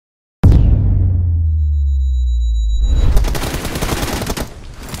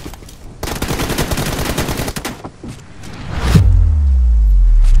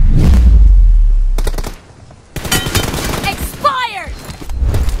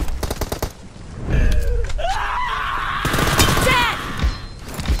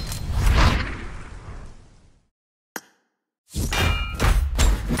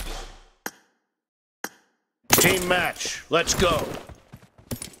match. Let's go.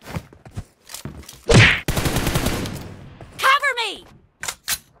 Cover me!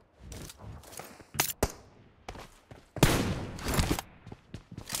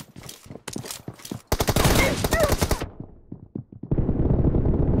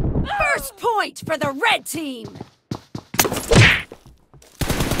 First point for the red team!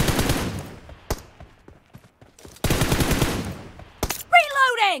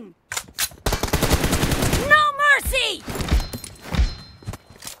 Reloading! No mercy!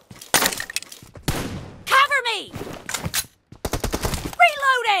 Cover me!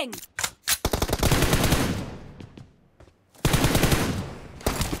 Reloading!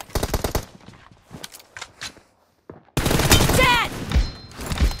 Dead!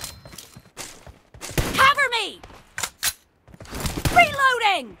 Cover me!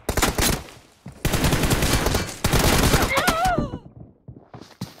 Reloading!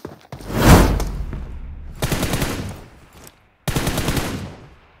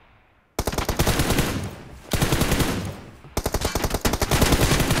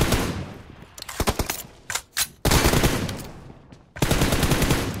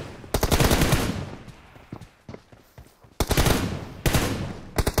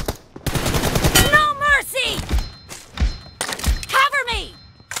 No mercy! Cover me!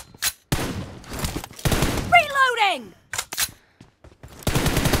 Reloading!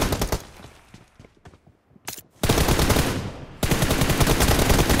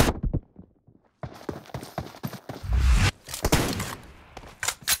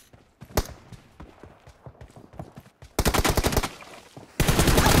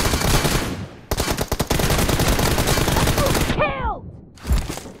 Killed!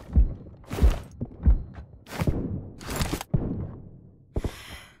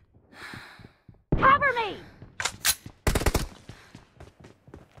 Cover me!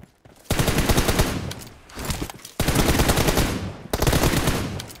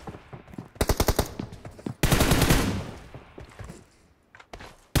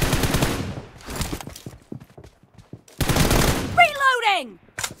 Reloading!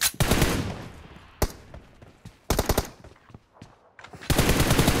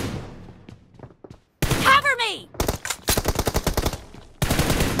 Cover me!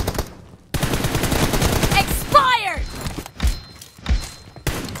 Expired!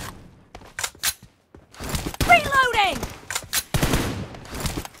 Reloading!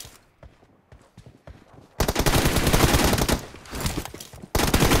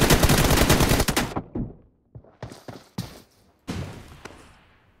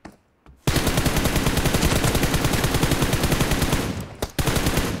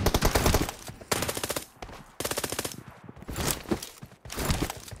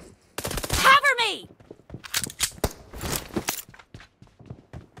 Cover me!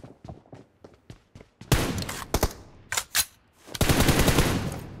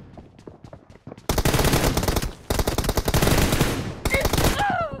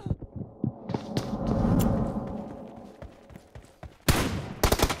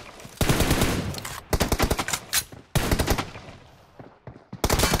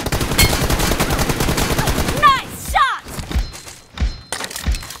 Nice shot!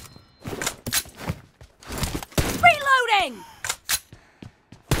 Reloading!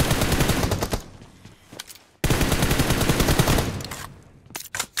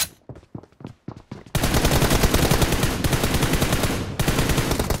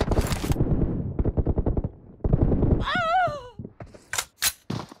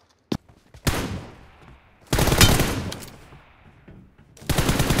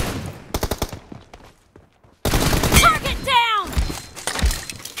 Target down!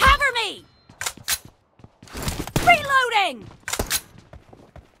 Cover me! Reloading!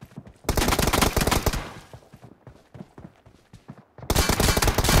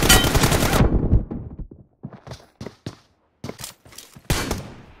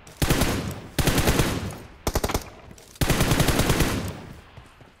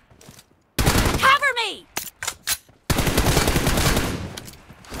 Cover me!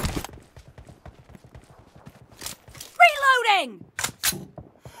 Reloading!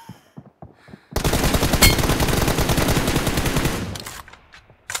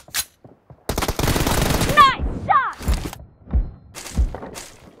 Nice shot!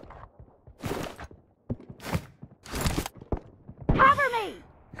 Cover me!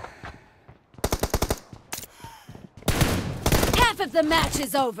 Half of the match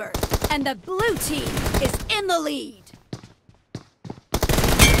is over, and the blue team is in the lead.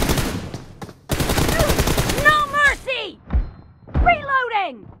 No mercy!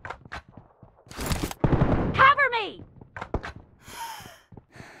 Reloading! Cover me!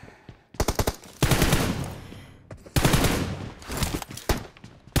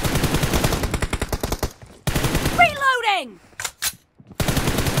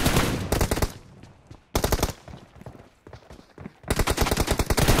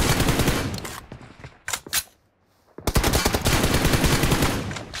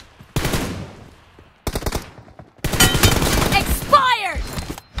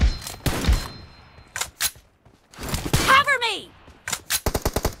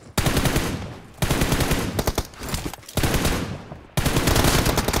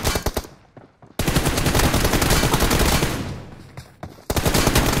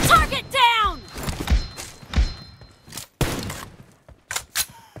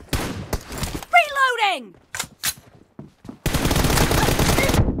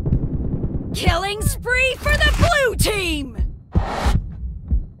 Killing spree for the blue team!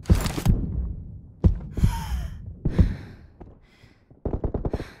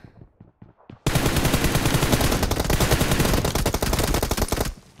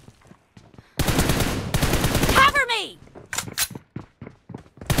 Cover me!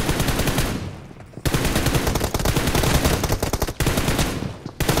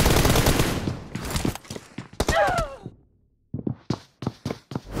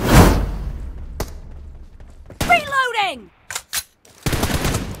 Reloading!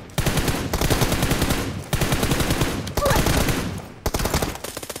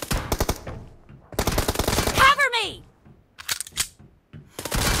 Cover me!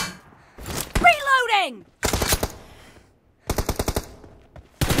 Reloading!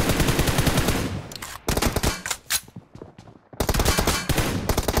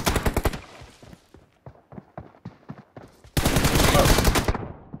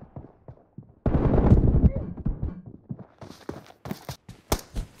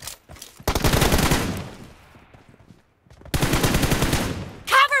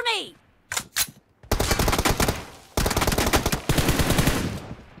 Cover me!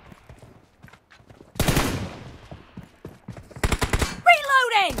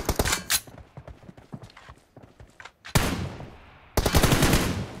 Reloading!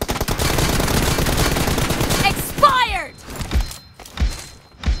 Expired!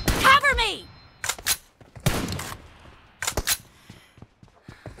 Cover me!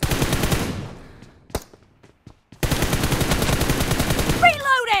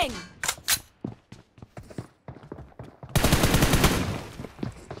 Reloading!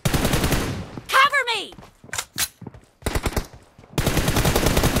 Cover me!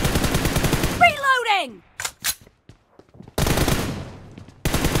 Reloading!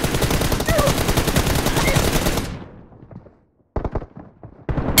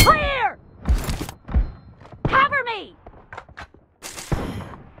 Clear! Cover me!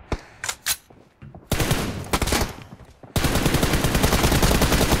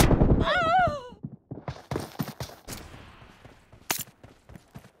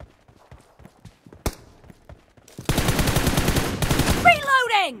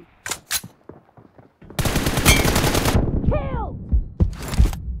 Reloading! Killed!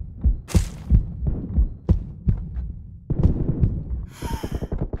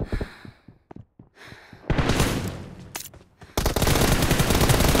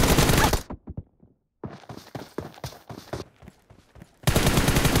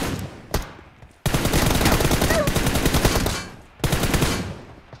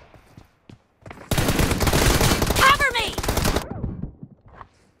 Cover me!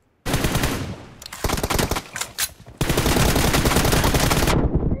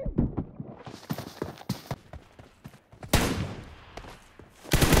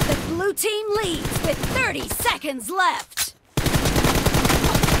 The blue team leads with 30 seconds left.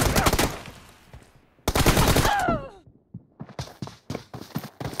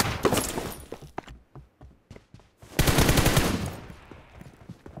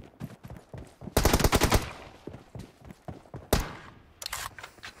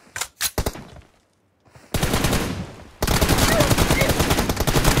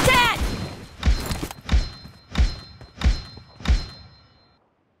 Dead!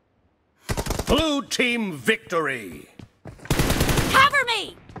 Blue team victory! Cover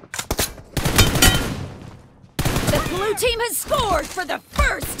me! The blue team has scored for the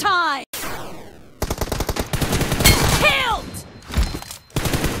first time!